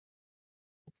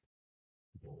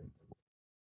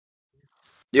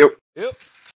Yep. Yep.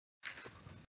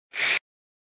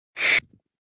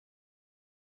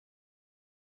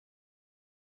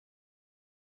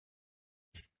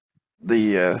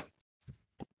 The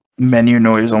menu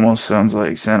noise almost sounds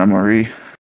like Santa Marie.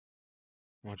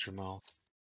 Watch your mouth.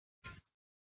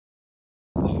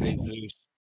 Oh, hey, Zeus.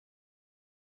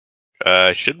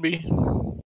 Should be.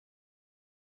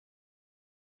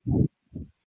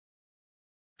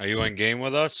 Are you in game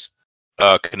with us?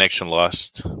 Connection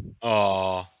lost.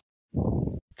 Oh.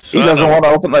 He doesn't want to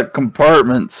open the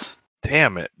compartments.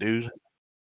 Damn it, dude.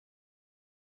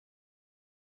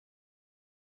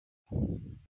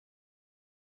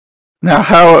 Now,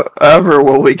 however,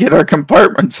 will we get our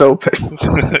compartments open?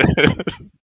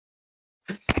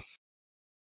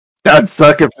 That'd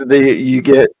suck if you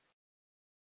get.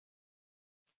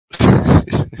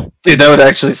 Dude, that would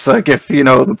actually suck if,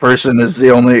 the person is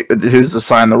the only who's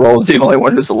assigned the role is the only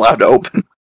one who's allowed to open.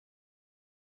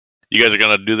 You guys are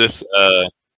gonna do this.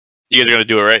 You guys are gonna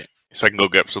do it right, so I can go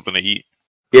grab something to eat.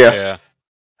 Yeah.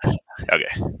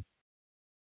 Okay.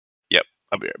 Yep,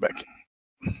 I'll be right back.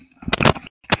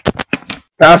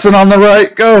 Passing on the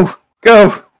right. Go.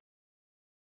 Go.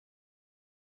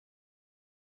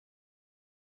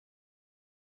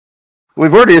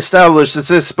 We've already established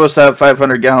this is supposed to have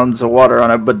 500 gallons of water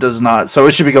on it, but does not. So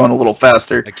it should be going a little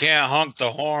faster. I can't honk the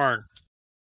horn.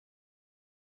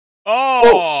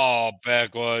 Oh,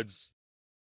 backwoods.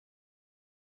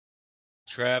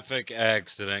 Traffic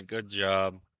accident. Good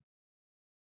job.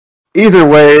 Either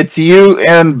way, it's you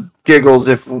and Giggles.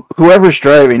 If whoever's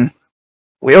driving,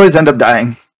 we always end up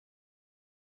dying.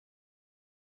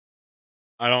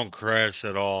 I don't crash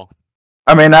at all.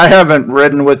 I mean, I haven't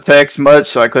ridden with Tex much,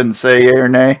 so I couldn't say yay or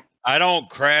nay. I don't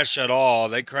crash at all.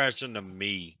 They crash into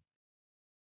me.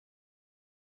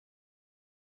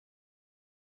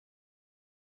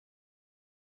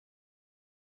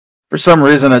 For some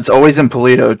reason, it's always in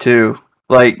Polito, too.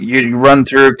 Like, you run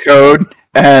through code,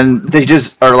 and they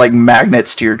just are like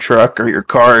magnets to your truck or your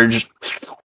car. Just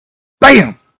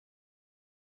BAM!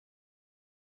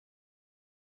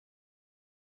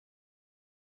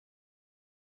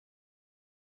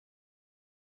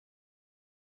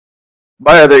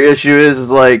 My other issue is,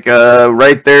 like,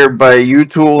 right there by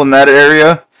U-Tool in that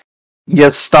area,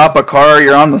 you stop a car,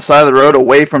 you're on the side of the road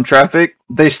away from traffic,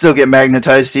 they still get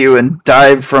magnetized to you and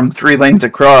dive from 3 lanes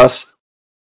across.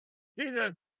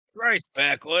 Jesus Christ,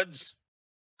 backwoods.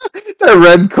 That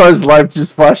red car's life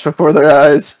just flashed before their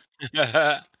eyes.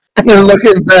 And they're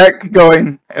looking back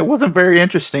going, it wasn't very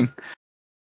interesting.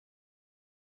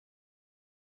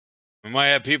 We might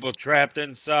have people trapped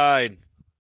inside.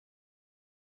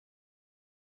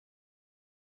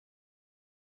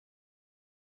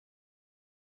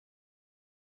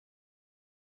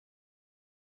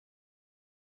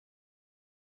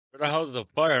 Where the hell's the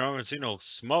fire? I don't even see no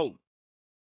smoke.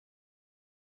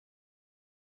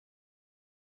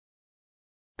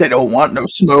 They don't want no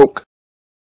smoke.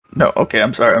 No, okay,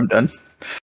 I'm sorry, I'm done.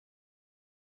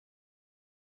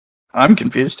 I'm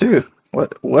confused too.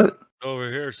 What?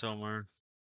 Over here somewhere.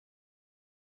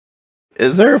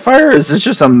 Is there a fire or is this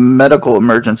just a medical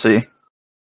emergency?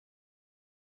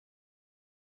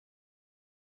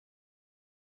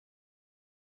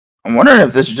 I'm wondering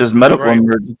if this is just medical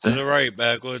emergency. To the right,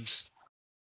 backwoods.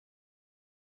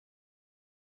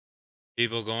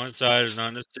 People go inside, there's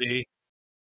nothing to see.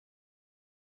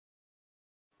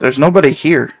 There's nobody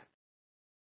here.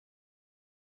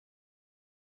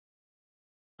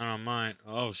 I don't mind.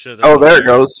 Oh shit. Oh, there it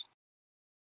goes.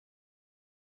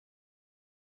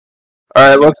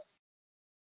 Alright,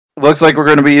 looks like we're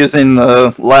going to be using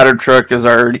the ladder truck as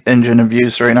our engine of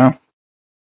use right now.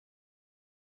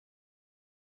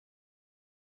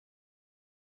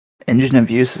 Engine of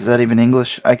use, is that even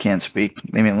English? I can't speak.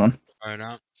 Leave me alone. Right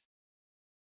now.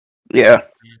 Yeah.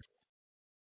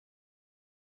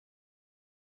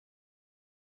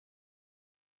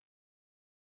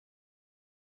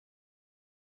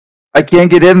 I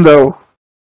can't get in though.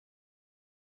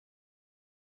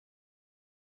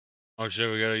 Oh shit,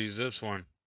 we gotta use this one.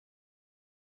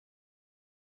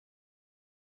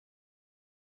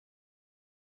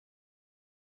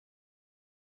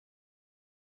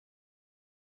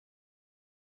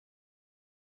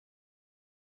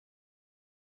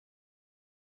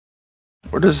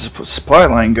 Where does the supply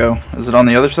line go? Is it on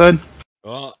the other side?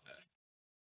 Well,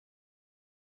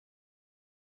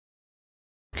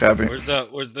 Copy. where's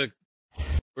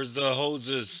the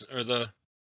hoses or the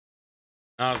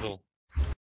nozzle?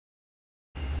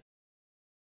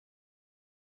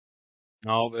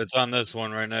 No, it's on this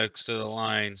one right next to the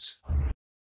lines.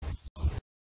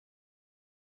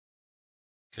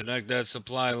 Connect that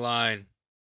supply line.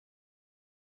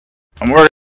 I'm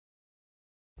worried.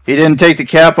 He didn't take the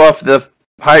cap off the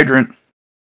hydrant.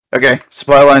 Okay,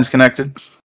 supply line's connected.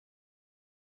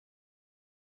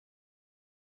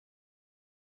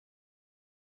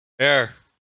 Here,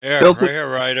 Built right it. here,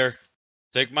 Ryder.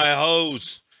 Take my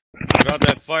hose. Put out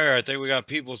that fire. I think we got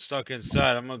people stuck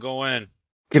inside. I'm gonna go in.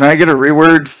 Can I get a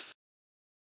reword?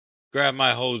 Grab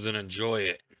my hose and enjoy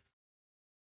it.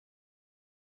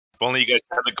 If only you guys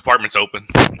had the compartments open.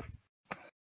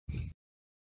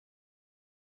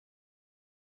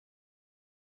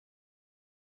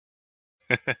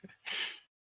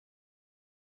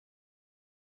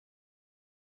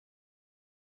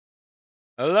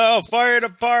 Hello, fire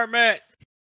department.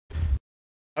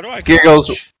 How do I Giggles,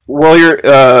 crouch? while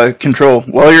you're control.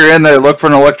 While you're in there, look for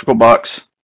an electrical box.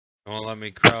 Don't let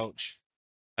me crouch.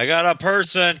 I got a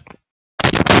person.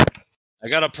 I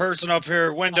got a person up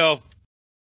here. Window.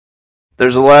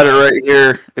 There's a ladder right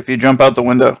here. If you jump out the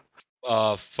window.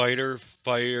 Fighter,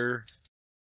 fire.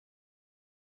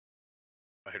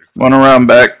 One around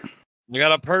back. I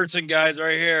got a person, guys,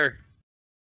 right here.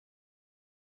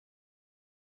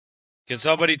 Can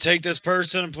somebody take this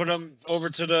person and put him over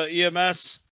to the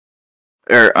EMS?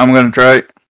 There, I'm gonna try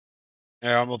it.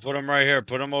 Here, I'm gonna put him right here.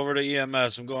 Put him over to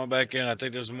EMS. I'm going back in. I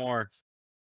think there's more.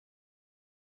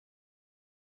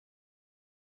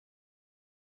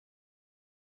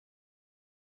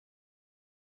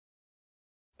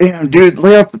 Damn, dude,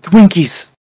 lay off the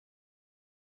Twinkies.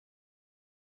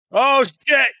 Oh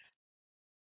shit!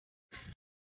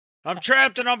 I'm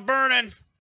trapped and I'm burning.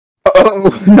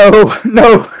 Oh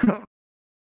no.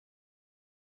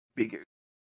 Be good.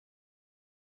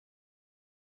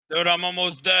 Dude, I'm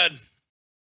almost dead.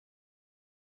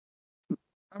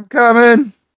 I'm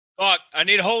coming. Fuck, I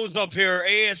need hose up here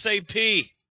ASAP.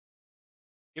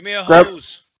 Give me a Grab-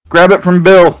 hose. Grab it from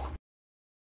Bill.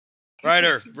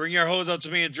 Ryder, bring your hose up to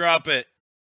me and drop it.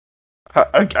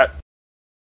 I got.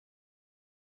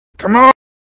 Come on.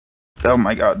 Oh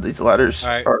my god, these ladders.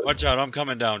 Alright, are... watch out. I'm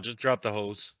coming down. Just drop the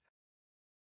hose.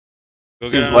 Go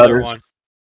get These another ladders.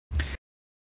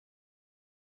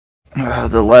 one.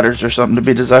 The ladders are something to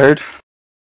be desired.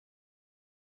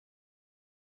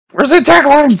 Where's the attack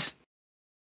lines?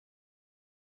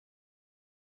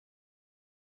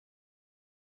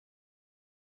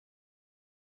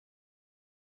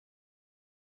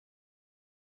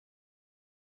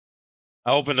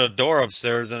 I opened a door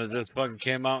upstairs and it just fucking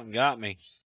came out and got me.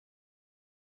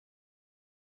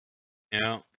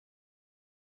 Yeah.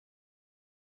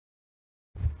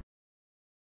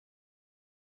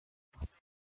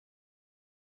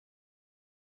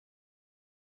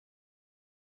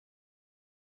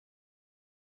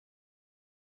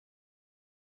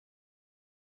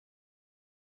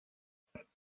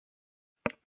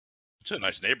 It's a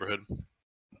nice neighborhood.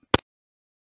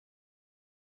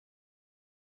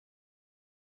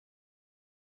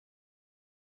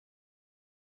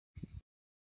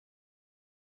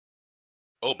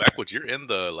 Oh, backwards, you're in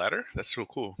the ladder? That's so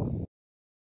cool.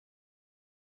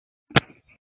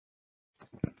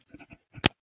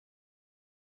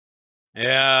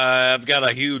 Yeah, I've got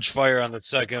a huge fire on the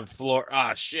second floor.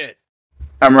 Ah, shit.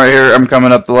 I'm right here. I'm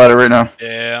coming up the ladder right now.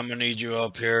 Yeah, I'm gonna need you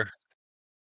up here.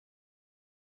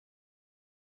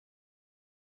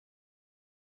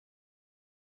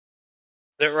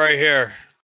 Sit right here.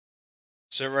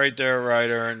 Sit right there,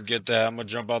 Ryder, and get that. I'm gonna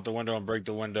jump out the window and break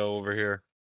the window over here.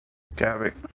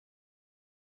 Copy.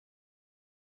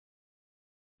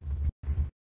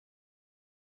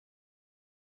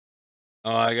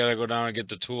 Oh, I gotta go down and get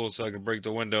the tool so I can break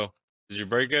the window. Did you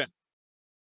break it?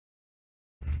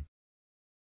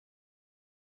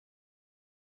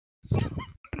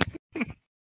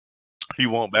 You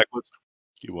won't backwards?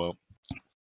 You won't.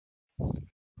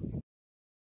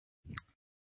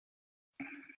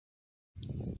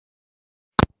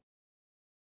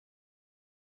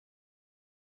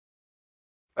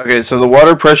 Okay, so the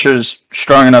water pressure is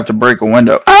strong enough to break a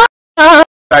window.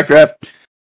 Backdraft.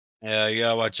 Yeah, you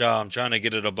gotta watch out. I'm trying to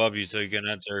get it above you so you can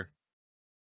enter.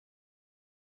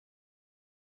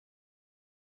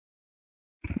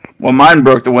 Well, mine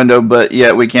broke the window, but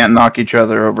yet we can't knock each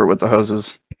other over with the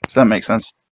hoses. Does that make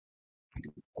sense?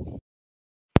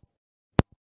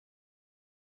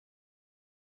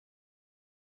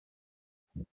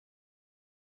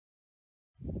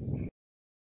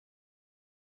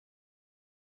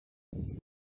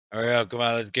 Hurry up, come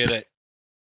on, let's get it.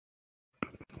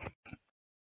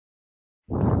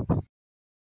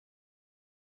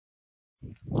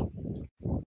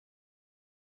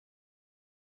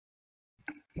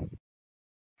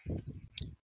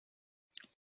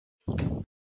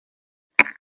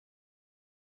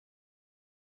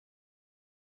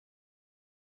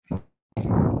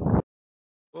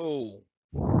 Oh.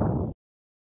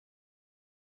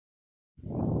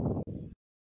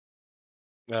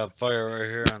 Got fire right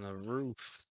here on the roof.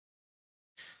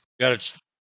 Got it.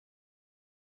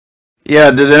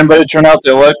 Yeah, did anybody turn out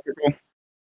the electrical?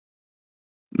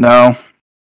 No.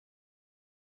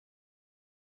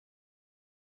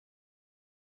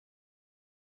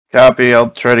 Copy, I'll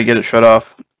try to get it shut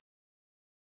off.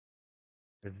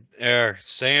 There,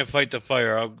 stay and fight the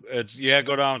fire.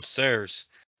 Go downstairs.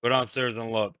 Go downstairs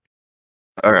and look.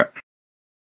 Okay.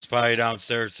 It's probably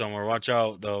downstairs somewhere. Watch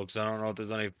out though, because I don't know if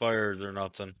there's any fires or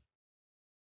nothing.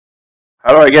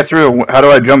 How do I get through? How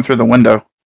do I jump through the window?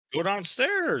 Go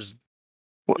downstairs.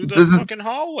 What- Through the fucking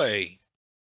hallway.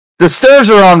 The stairs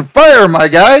are on fire, my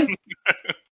guy!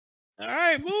 All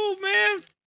right, move, man.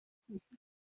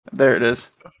 There it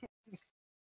is.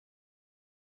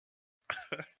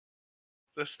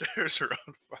 The stairs are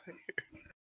on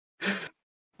fire.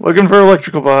 Looking for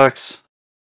electrical box.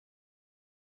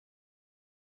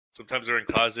 Sometimes they're in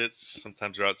closets,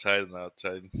 sometimes they're outside and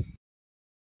outside.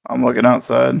 I'm looking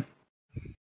outside.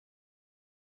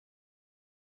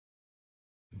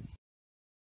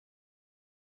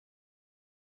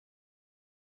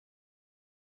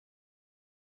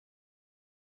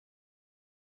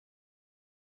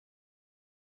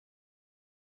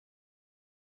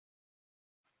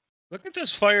 Look at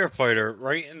this firefighter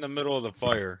right in the middle of the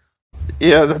fire.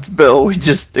 Yeah, that's Bill. We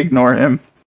just ignore him.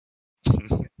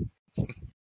 Okay.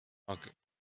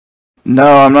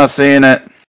 No, I'm not seeing it.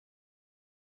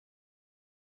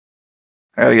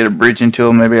 I gotta get a breaching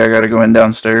tool. Maybe I gotta go in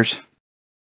downstairs.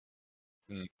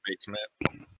 Basement.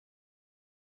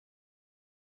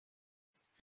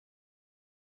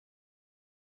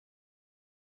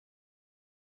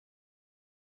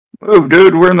 Move,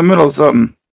 dude. We're in the middle of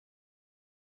something.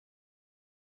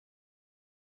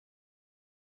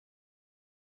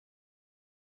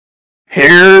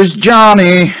 Here's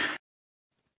Johnny.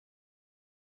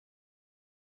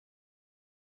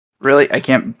 Really? I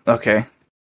can't. Okay.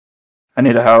 I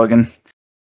need a Halligan.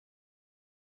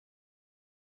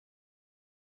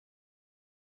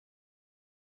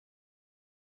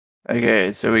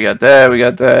 Okay, so we got that. We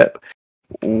got that.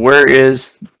 Where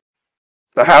is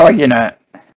the Halligan at?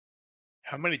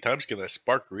 How many times can that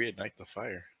spark reignite the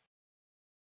fire?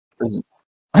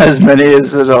 As many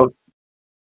as it'll.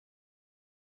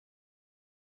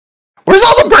 Where's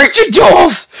all the breaching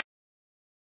tools?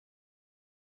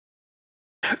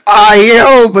 I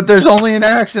know, but there's only an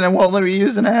axe and it won't let me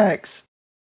use an axe.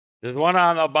 There's one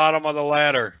on the bottom of the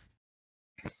ladder.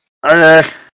 Okay.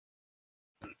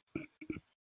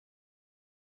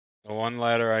 The one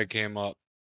ladder I came up.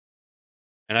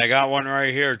 And I got one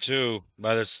right here too,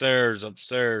 by the stairs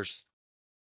upstairs.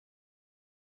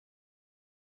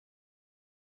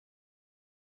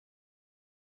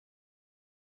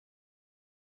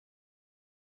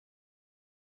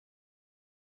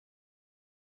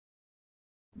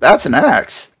 That's an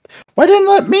axe. Why didn't it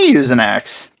let me use an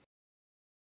axe?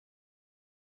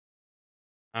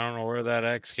 I don't know where that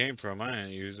axe came from. I didn't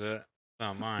use it. It's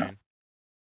not mine.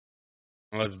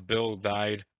 Unless Bill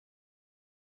died.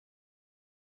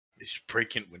 He's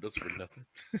breaking windows for nothing.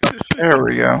 There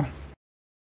we go.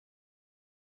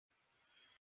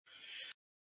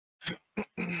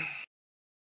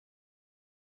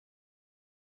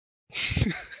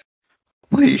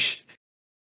 Leash.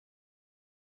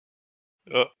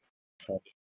 Oh.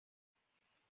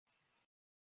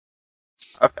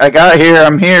 I got here.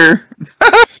 I'm here.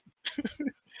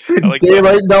 like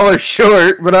Daylight dollar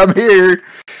short, but I'm here.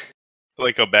 I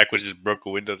like how Backwards just broke a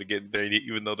window to get in there,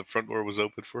 even though the front door was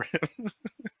open for him.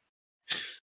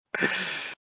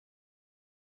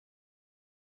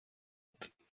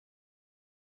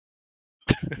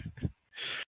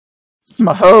 It's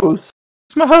my hose.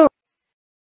 It's my hose.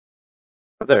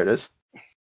 Oh, there it is.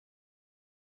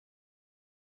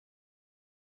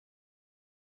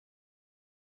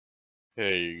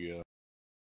 There you go.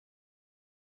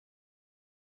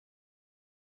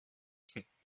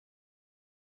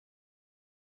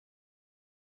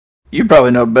 You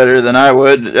probably know better than I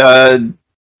would.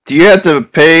 Do you have to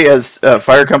pay, as a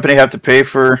fire company, have to pay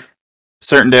for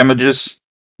certain damages?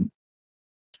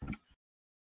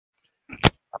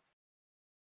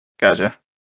 Gotcha.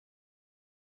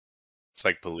 It's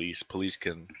like police. Police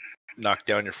can knock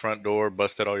down your front door,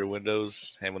 bust out all your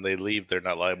windows, and when they leave, they're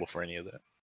not liable for any of that.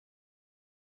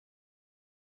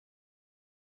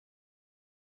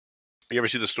 You ever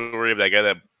see the story of that guy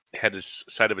that had his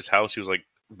side of his house? He was like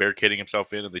barricading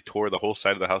himself in, and they tore the whole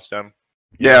side of the house down.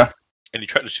 Yeah. And he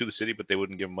tried to sue the city, but they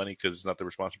wouldn't give him money because it's not their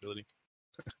responsibility.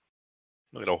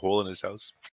 Look at a hole in his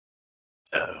house.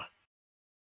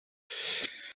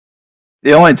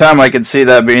 The only time I could see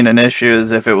that being an issue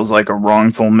is if it was like a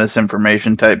wrongful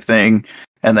misinformation type thing,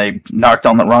 and they knocked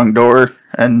on the wrong door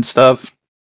and stuff.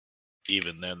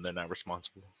 Even then, they're not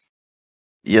responsible.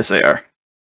 Yes, they are.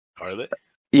 Are they?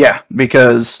 Yeah,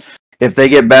 because if they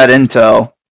get bad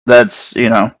intel, that's,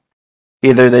 either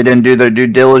they didn't do their due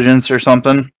diligence or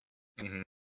something. Mhm.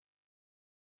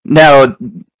 Now,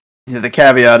 the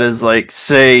caveat is like,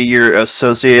 say you're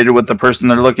associated with the person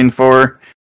they're looking for,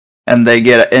 and they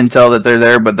get intel that they're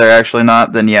there, but they're actually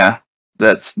not. Then yeah,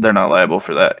 they're not liable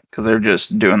for that because they're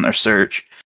just doing their search.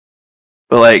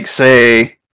 But like,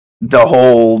 say the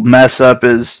whole mess up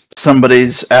is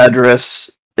somebody's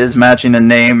address is matching a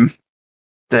name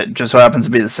that just so happens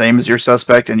to be the same as your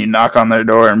suspect, and you knock on their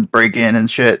door and break in and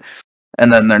shit,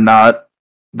 and then they're not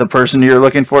the person you're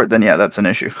looking for, then yeah, that's an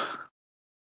issue.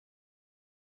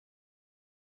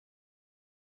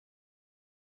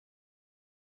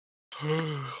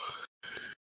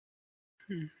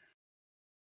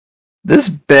 This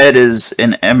bed is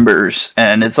in embers,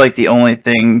 and it's like the only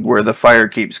thing where the fire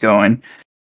keeps going.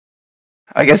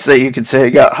 I guess that you could say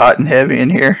it got hot and heavy in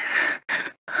here.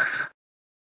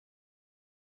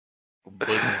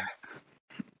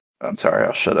 I'm sorry,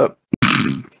 I'll shut up.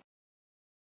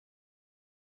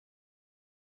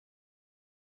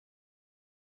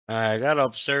 I got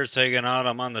upstairs taken out.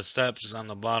 I'm on the steps on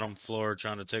the bottom floor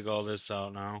trying to take all this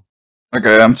out now.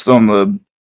 Okay, I'm still in the.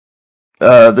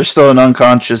 There's still an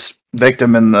unconscious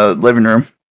victim in the living room.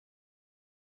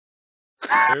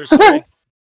 Seriously?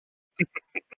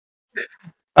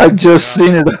 I've just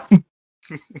seen it.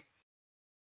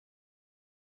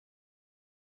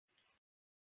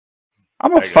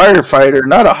 I'm a firefighter,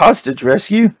 not a hostage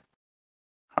rescue.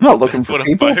 I'm not looking for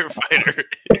people. What a firefighter.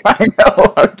 I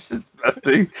know, I'm just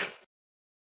messing.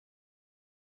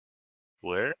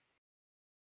 Where?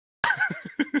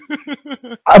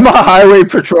 I'm a highway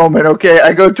patrolman, okay?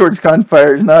 I go towards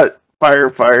gunfires, not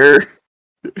firefighter.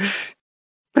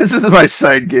 This is my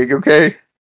side gig, okay?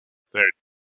 There.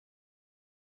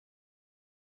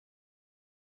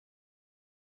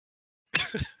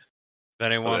 If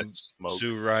anyone,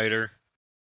 Sue Ryder.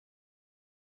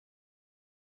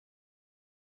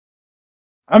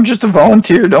 I'm just a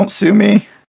volunteer, don't sue me.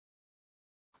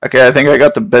 Okay, I think I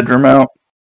got the bedroom out.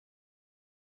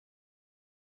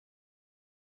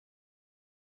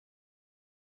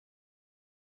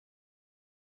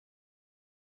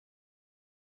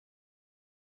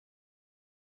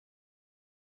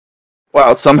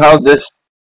 Wow, somehow this...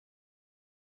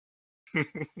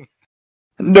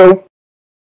 Nope.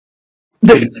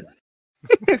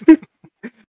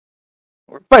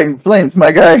 We're fighting flames,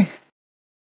 my guy.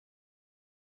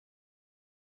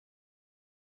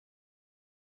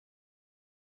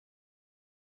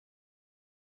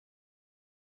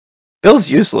 Bill's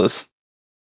useless.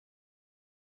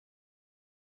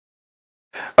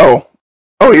 Oh.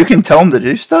 Oh, you can tell him to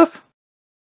do stuff?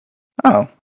 Oh.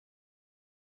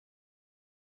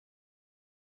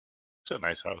 It's a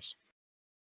nice house.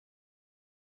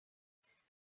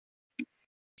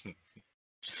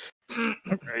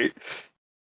 Right.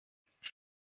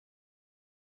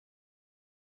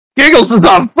 Giggles is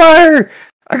on fire!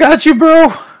 I got you,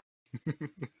 bro!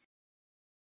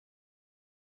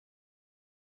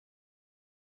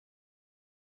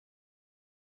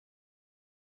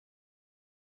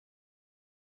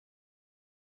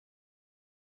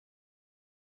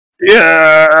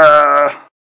 Yeah!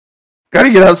 Gotta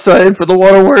get outside for the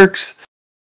waterworks.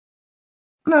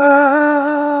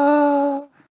 No!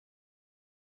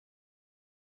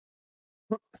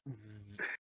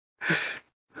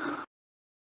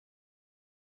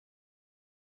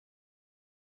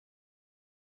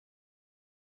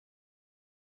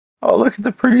 Oh, look at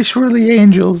the pretty swirly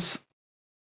angels.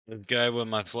 The guy with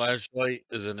my flashlight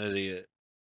is an idiot.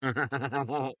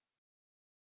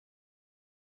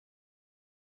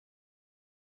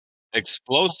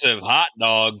 Explosive hot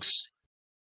dogs.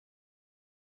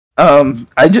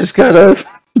 I just got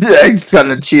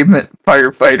an achievement,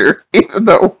 firefighter, even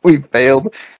though we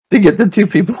failed to get the two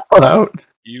people out.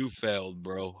 You failed,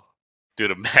 bro.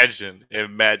 Dude, imagine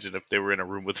if they were in a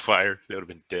room with fire. They would have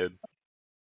been dead.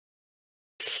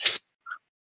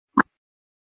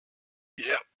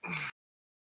 Yep.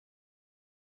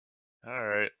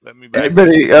 Alright, let me back.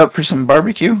 Anybody up for some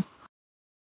barbecue?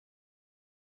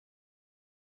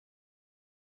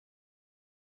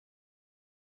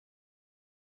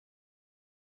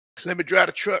 Let me drive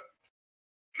the truck.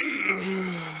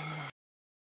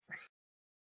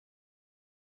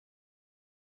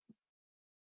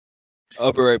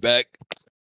 I'll be right back.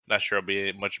 Not sure I'll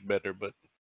be much better, but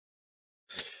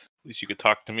at least you could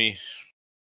talk to me.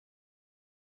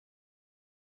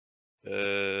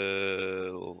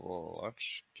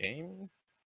 launch game.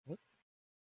 What?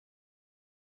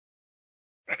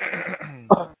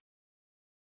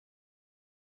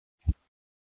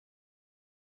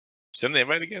 Send the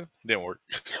invite again? It didn't work.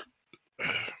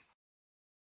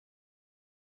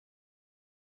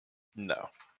 No.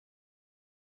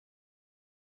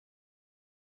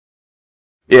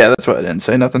 Yeah, that's why I didn't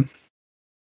say nothing.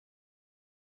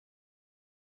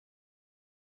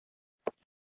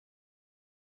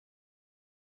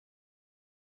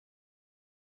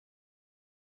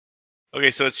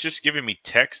 Okay, so it's just giving me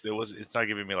text. It's not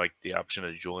giving me like the option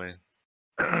to join.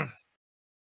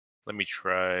 Let me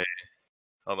try.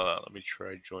 Hold on, let me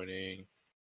try joining.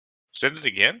 Send it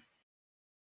again?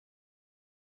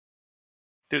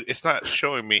 Dude, it's not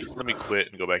showing me. Let me quit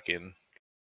and go back in.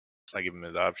 It's not giving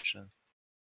me the option.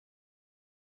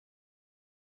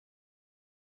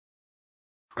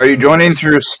 Are you joining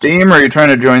through Steam or are you trying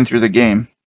to join through the game?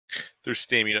 Through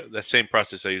Steam, that same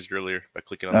process I used earlier by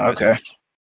clicking on Oh, the okay. message.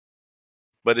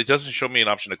 But it doesn't show me an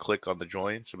option to click on the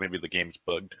join, so maybe the game's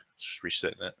bugged. It's just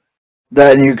resetting it.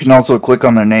 That, and you can also click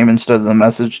on their name instead of the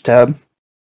message tab.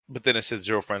 But then it said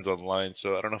 0 friends online,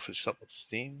 so I don't know if it's something with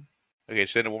Steam. Okay,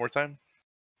 send it one more time.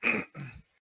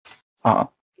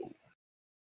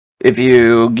 If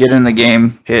you get in the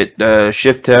game, hit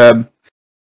Shift tab,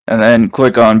 and then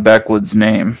click on Backwood's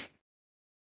name.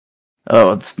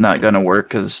 Oh, it's not going to work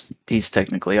because he's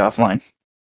technically offline.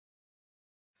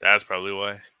 That's probably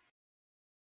why.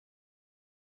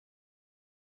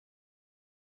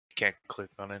 Can't click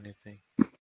on anything.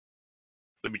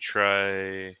 Let me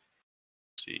try. Let's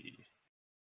see.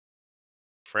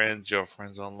 Friends, 0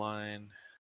 friends online.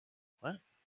 What?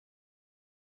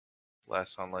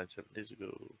 Last online 7 days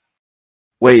ago.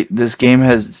 Wait, this game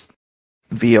has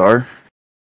VR?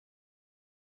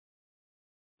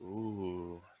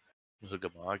 Ooh. Look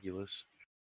at my Oculus.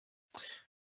 Let's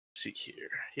see here.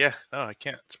 Yeah, no, I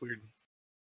can't. It's weird. It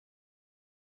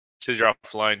says you're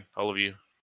offline, all of you.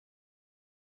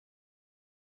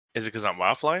 Is it because I'm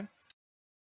offline?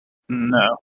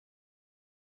 No.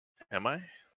 Am I?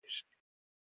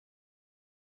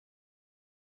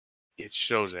 It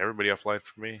shows everybody offline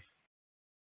for me.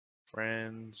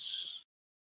 Friends.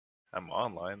 I'm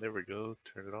online. There we go.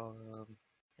 Turn it on.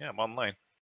 Yeah, I'm online.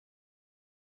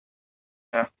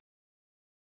 Yeah.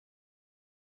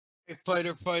 Hey,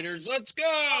 fighters, let's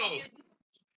go!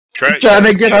 Try it. Trying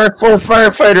to get our full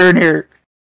firefighter in here.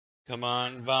 Come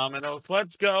on, Vominos,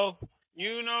 let's go.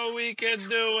 You know we can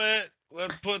do it.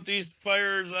 Let's put these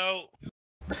fires out.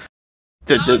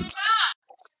 Fire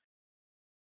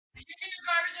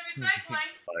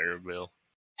Bill.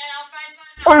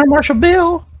 Fire Marshal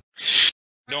Bill.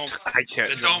 I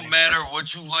can't. It don't matter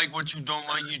what you like, what you don't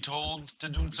like. You told to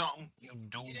do something, you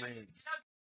do it.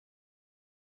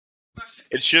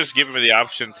 It's just giving me the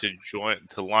option to join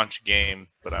to launch game,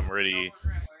 but I'm already.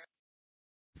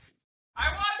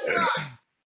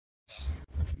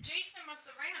 Jason must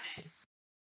have ran it.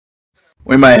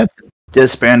 We might have to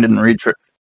disband and retry.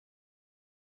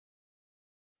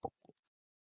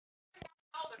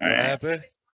 What happened?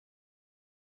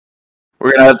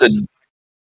 We're gonna have to.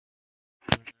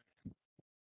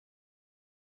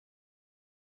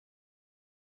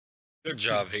 Good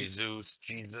job, Jesus.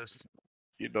 Jesus.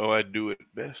 You know I do it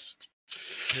best.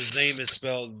 His name is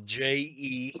spelled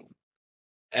Jesus.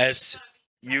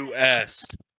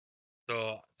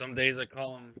 So some days I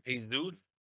call him Jesus,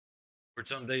 or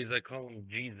some days I call him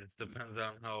Jesus. Depends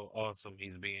on how awesome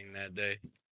he's being that day.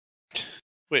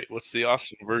 Wait, what's the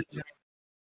awesome version?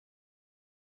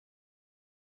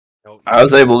 I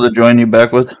was able to join you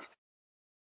backwards.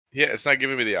 Yeah, it's not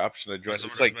giving me the option to join. That's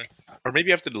It's what it like, or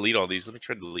maybe I have to delete all these. Let me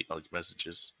try to delete all these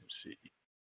messages. Let me see.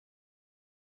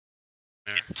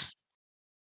 Yeah.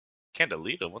 Can't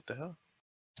delete them. What the hell?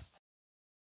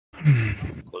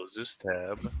 Close this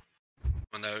tab.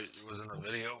 When that was in a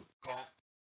video call.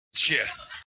 Yeah.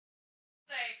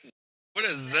 What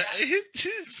is that?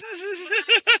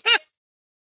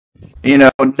 You know,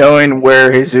 knowing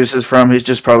where Jesus is from, he's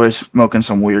just probably smoking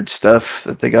some weird stuff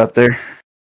that they got there.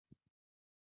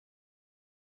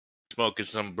 Smoking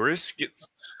some briskets.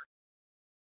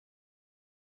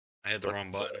 I had the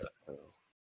wrong button.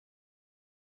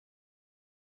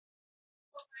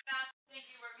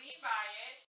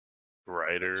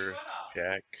 Ryder,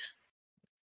 Jack.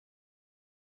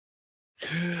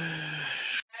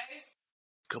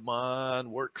 Come on,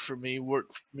 work for me,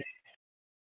 work for me.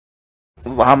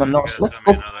 Vamonos, let's Send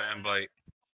me go. another invite.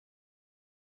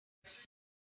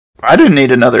 I didn't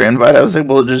need another invite. I was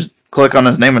able to just click on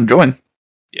his name and join.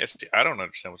 Yes, I don't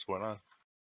understand what's going on.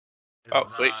 It's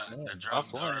Oh, wait, not no, the drop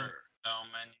offline. down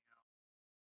menu.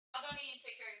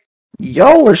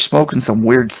 Y'all are smoking some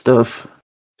weird stuff.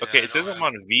 Okay, I it says don't I'm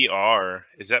on VR.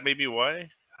 Is that maybe why?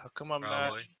 How come I'm not?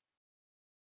 Probably.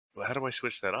 Well, how do I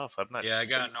switch that off? I'm not. Yeah, I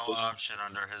got no option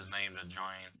under his name to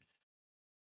join.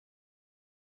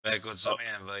 Back with some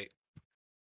invite.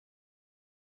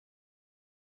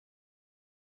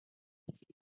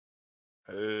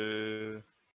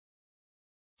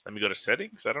 Let me go to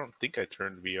settings. I don't think I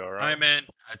turned VR on. I'm in.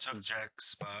 I took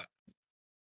Jack's spot.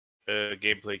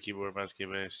 Gameplay, keyboard, mouse,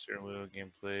 keyboard, steering wheel,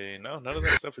 gameplay. No, none of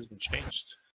that stuff has been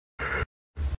changed.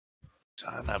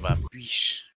 Son of a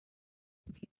bitch.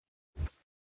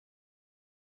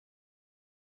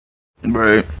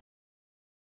 Right.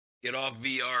 Get off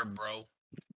VR, bro.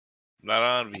 Not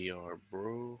on VR,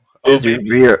 bro. Is your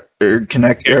VR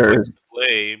connector?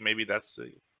 Play. Maybe that's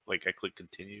the like. I click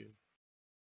continue.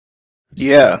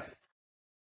 Yeah.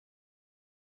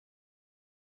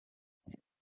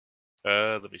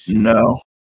 Let me see. No,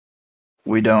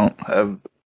 we don't have.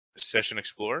 Session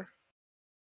Explorer.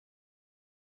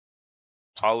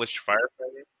 Polished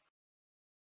Firefighter.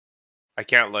 I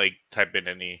can't like type in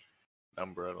any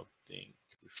number. I don't think.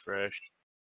 Refresh.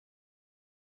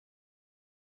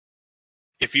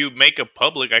 If you make a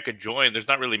public, I could join. There's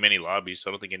not really many lobbies, so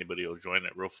I don't think anybody will join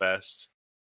it real fast.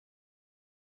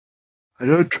 I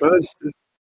don't trust it.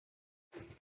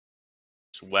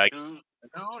 Swag.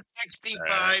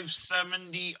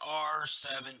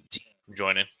 6570R17.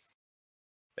 Joining.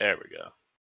 There we go.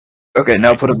 Okay,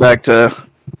 now put it back to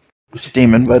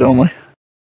Steam invite only.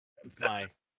 My.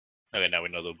 Okay, now we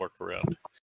know the workaround.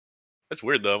 That's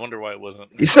weird though. I wonder why it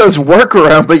wasn't. He says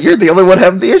workaround, but you're the only one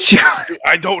having the issue.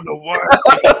 I don't know why.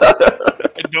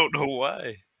 I don't know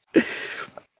why.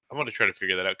 I'm gonna try to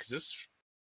figure that out because this.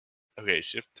 Okay,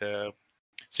 shift tab.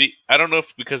 See, I don't know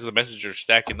if because the messages are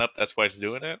stacking up, that's why it's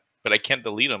doing it. But I can't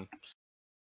delete them.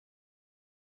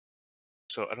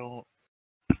 So I don't.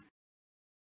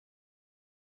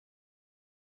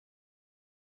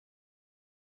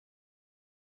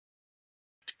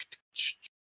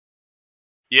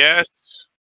 Yes.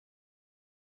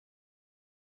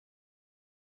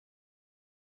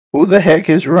 Who the heck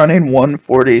is running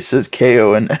 140? Says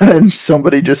KO, and then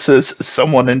somebody just says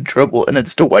someone in trouble, and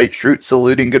it's Dwight Schrute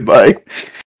saluting goodbye.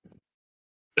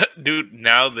 Dude,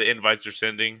 now the invites are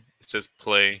sending. It says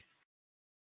play.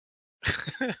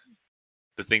 The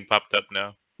thing popped up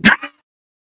now.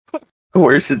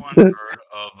 Where's it? Heard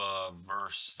of a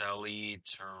Vercelli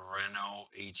Torreno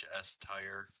HS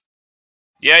tire?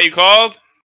 Yeah, you called?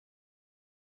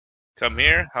 Come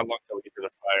here. How long till we get to the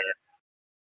fire?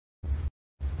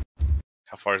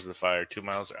 How far is the fire? 2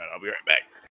 miles? Alright, I'll be right back.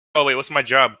 Oh, wait, what's my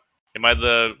job? Am I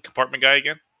the compartment guy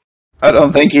again? I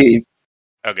don't think he.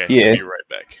 Okay, Yeah. I'll be right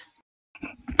back.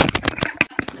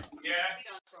 Yeah.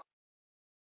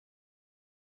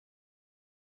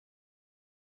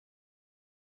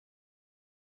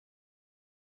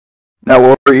 Now,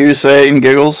 what were you saying,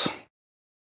 Giggles?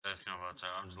 That's kind of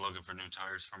I'm just looking for new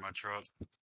tires for my truck.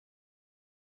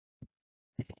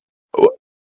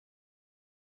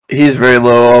 He's very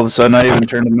low. All of a sudden, I even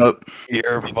turned him up.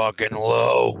 You're fucking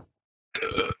low.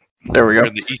 There we We're go.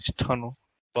 in the East Tunnel.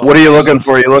 What are you looking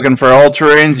for? You looking for all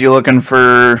terrains? You looking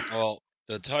for? Well,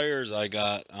 the tires I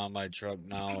got on my truck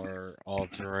now are all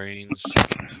terrains,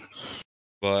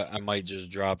 but I might just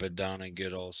drop it down and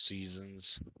get all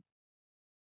seasons.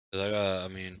 'Cause I got, I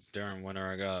mean, during winter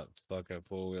I got fucking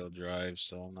 4-wheel drive,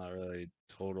 so I'm not really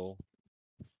total.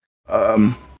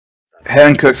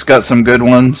 Hankook's got some good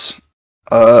ones.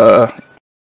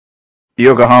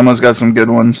 Yokohama's got some good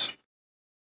ones.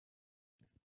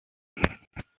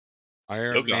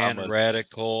 Iron Man Yokohama's-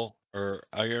 Radical or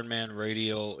Iron Man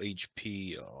Radial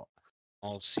HP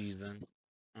all season.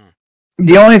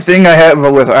 The only thing I have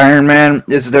with Iron Man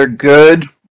is they're good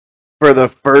for the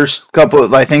first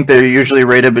couple. I think they're usually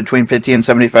rated between 50 and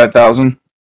 75,000,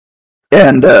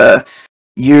 and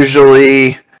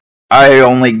usually I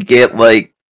only get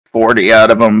like 40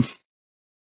 out of them.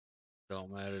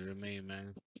 Don't matter to me,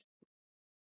 man.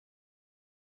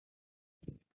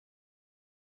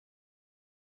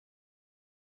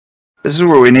 This is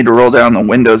where we need to roll down the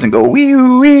windows and go wee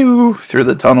wee through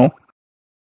the tunnel.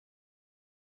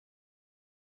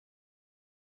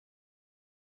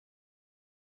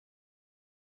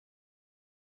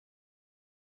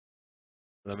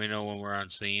 Let me know when we're on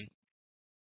scene.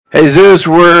 Hey Zeus,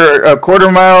 we're a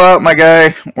quarter mile out, my guy.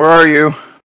 Where are you?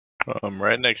 I'm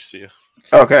right next to you.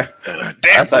 Okay.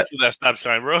 Damn, thought- that stop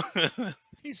sign, bro.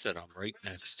 He said I'm right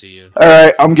next to you. All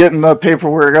right, I'm getting the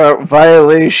paperwork out.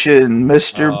 Violation,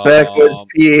 Mr. Beckwith's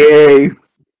PA.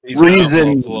 He's been to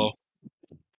Reason. Buffalo.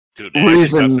 Dude,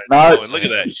 Reason stop sign. not- Oh, look at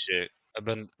that shit. I've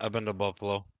been to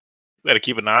Buffalo. We got to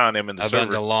keep an eye on him in the I've been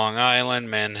server. to Long Island,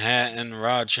 Manhattan,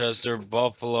 Rochester,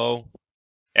 Buffalo.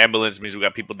 Ambulance means we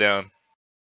got people down.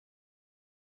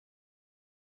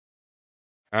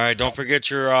 All right, don't forget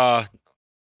your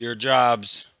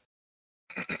jobs.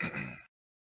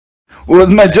 What was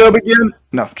my job again?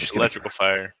 No, just kidding. Electrical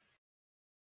fire.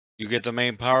 You get the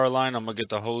main power line. I'm gonna get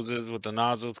the hoses with the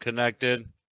nozzles connected.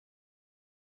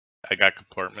 I got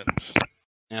compartments.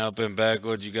 And up in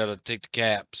backwoods, you gotta take the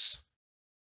caps.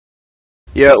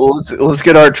 Yeah, let's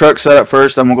get our truck set up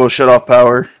first, then we'll go shut off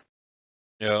power.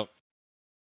 Yep.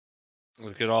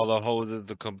 Look at all the hoses,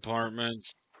 the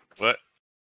compartments. What?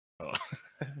 Oh.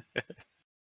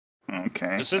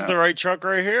 Okay. This is the right truck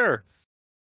right here.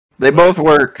 They both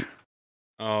work.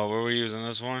 Oh, were we using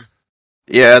this one?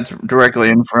 Yeah, it's directly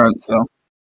in front, so.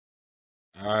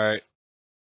 All right.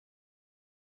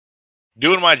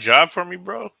 Doing my job for me,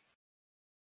 bro?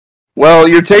 Well,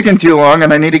 you're taking too long,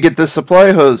 and I need to get this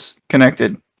supply hose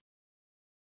connected.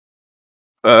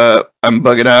 I'm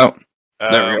bugging out.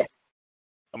 There we go.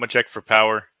 I'm going to check for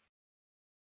power.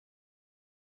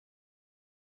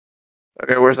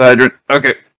 Okay, where's the hydrant?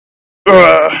 Okay.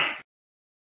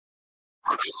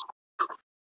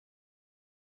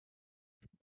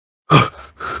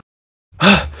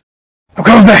 I'm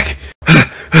coming back.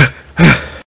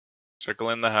 Circle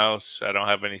in the house. I don't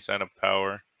have any sign of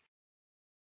power.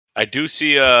 I do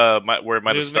see where it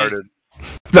might have started.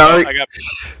 Sorry.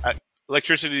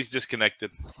 Electricity's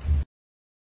disconnected.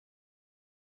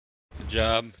 Good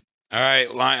job. All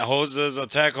right, line hoses,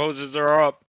 attack hoses are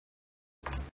up.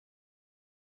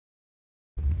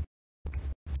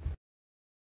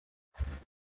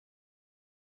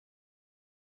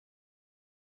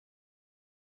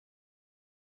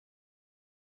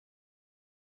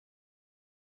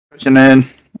 Pushing in.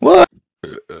 What?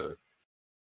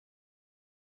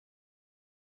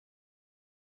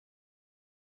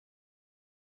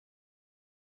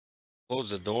 Close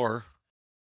the door.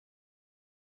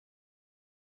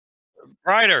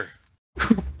 Ryder,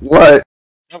 What?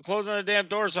 stop closing the damn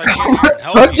door so I can't even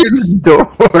help Touching you.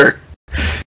 the door.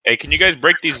 Hey, can you guys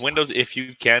break these windows if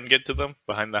you can get to them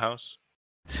behind the house?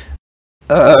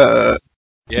 Yeah,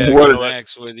 What- get an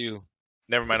axe with you.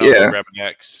 Never mind, I'll Yeah. go grab an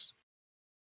axe.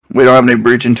 We don't have any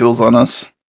breaching tools on us.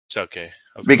 It's okay.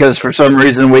 Because for some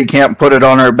reason we can't put it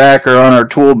on our back or on our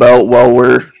tool belt while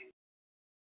we're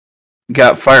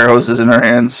got fire hoses in our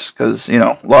hands. Because,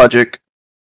 logic.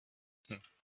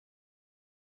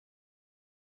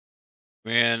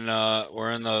 Man,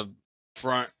 we're in the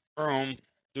front room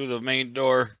through the main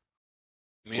door.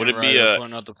 Me Would and it be Ryder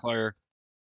putting out the fire?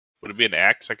 Would it be an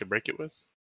axe I could break it with?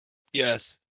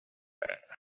 Yes.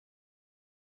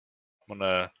 I'm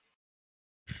gonna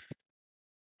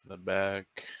the back.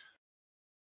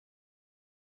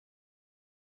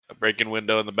 A breaking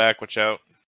window in the back, watch out.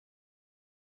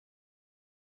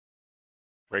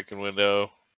 Breaking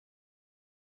window.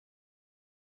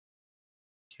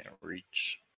 Can't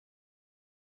reach.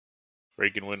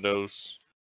 Breaking windows.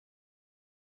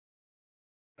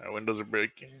 Our windows are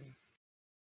breaking.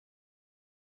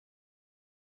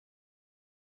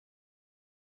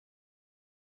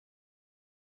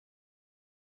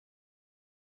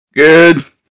 Good.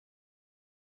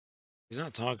 He's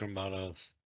not talking about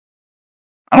us.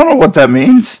 I don't know what that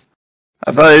means.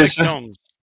 I thought he was. Victims.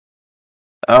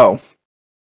 Oh.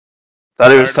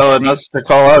 Thought he was Fire telling us to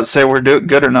call out and say we're doing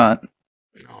good or not.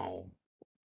 No.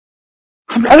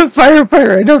 I'm not a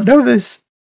firefighter. I don't know this.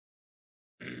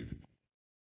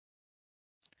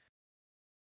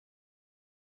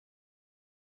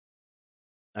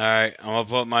 All right, I'm gonna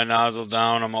put my nozzle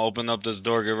down. I'm gonna open up this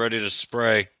door. Get ready to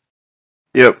spray.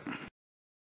 Yep.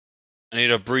 I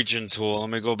need a breaching tool. Let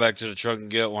me go back to the truck and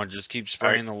get one. Just keep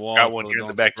spraying the wall. Got one so it here in the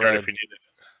don't backyard spread. if you need it.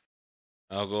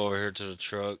 I'll go over here to the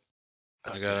truck. I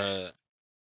Okay. gotta.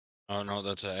 Oh no,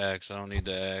 that's an axe. I don't need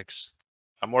the axe.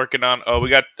 I'm working on. Oh, we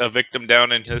got a victim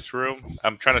down in his room.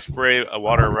 I'm trying to spray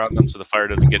water around them so the fire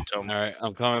doesn't get to them. All right,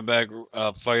 I'm coming back.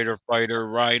 Fighter,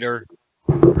 Ryder.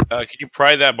 Can you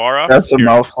pry that bar off? That's a Here,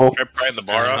 mouthful. Try prying the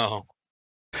bar I off know.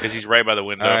 because he's right by the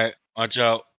window. All right, watch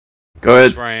out. Go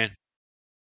ahead. Spraying.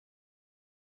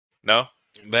 No.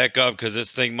 Back up, cause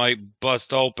this thing might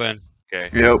bust open.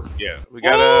 Okay. Yep. Yeah, we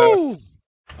gotta. Woo!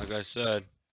 Like I said.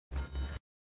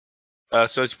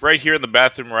 So it's right here in the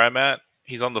bathroom where I'm at.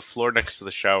 He's on the floor next to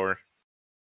the shower.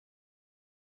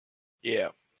 Yeah,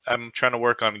 I'm trying to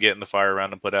work on getting the fire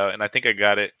around and put out, and I think I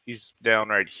got it. He's down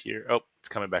right here. Oh, it's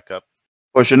coming back up.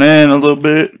 Pushing in a little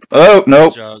bit. Oh,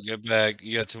 nope. Watch out, get back.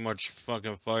 You got too much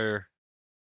fucking fire.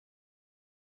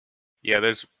 Yeah,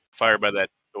 there's fire by that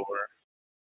door.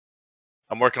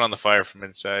 I'm working on the fire from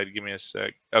inside. Give me a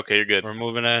sec. Okay, you're good. We're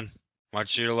moving in.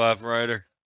 Watch your left, Ryder.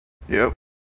 Yep.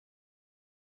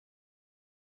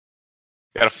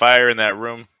 Got a fire in that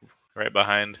room right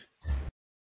behind.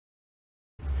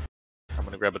 I'm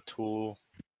gonna grab a tool.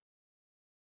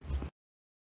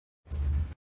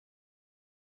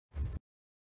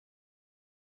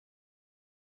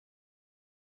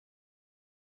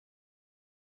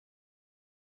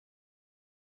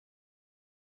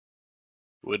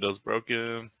 Windows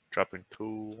broken. Dropping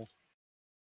tool.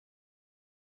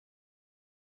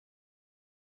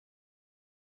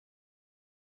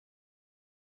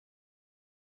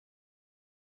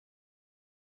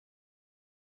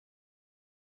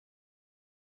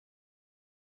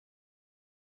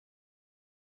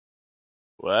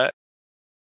 What?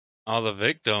 All the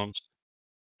victims.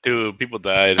 Dude, people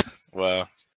died. Wow.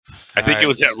 I think it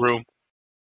was that room.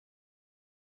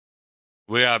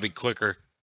 We gotta be quicker.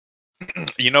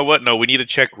 You know what? No, we need to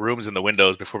check rooms in the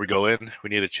windows before we go in. We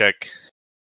need to check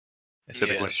instead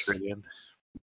of going Yes. straight in.